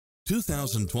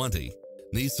2020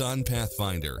 Nissan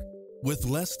Pathfinder. With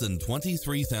less than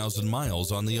 23,000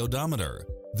 miles on the odometer,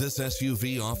 this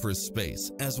SUV offers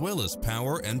space as well as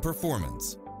power and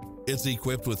performance. It's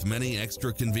equipped with many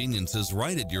extra conveniences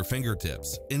right at your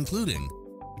fingertips, including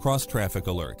cross-traffic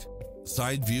alert,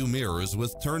 side view mirrors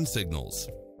with turn signals,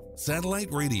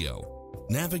 satellite radio,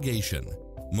 navigation,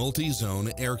 multi-zone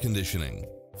air conditioning,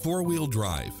 four-wheel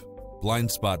drive,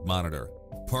 blind spot monitor,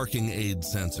 parking aid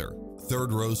sensor,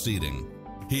 third-row seating,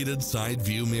 heated side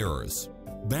view mirrors,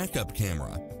 backup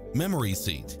camera, memory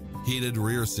seat, heated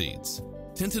rear seats,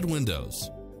 tinted windows,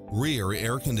 rear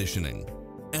air conditioning.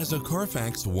 As a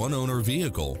Carfax one-owner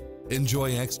vehicle,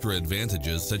 enjoy extra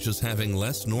advantages such as having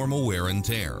less normal wear and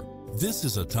tear. This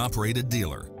is a top-rated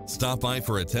dealer. Stop by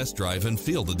for a test drive and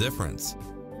feel the difference.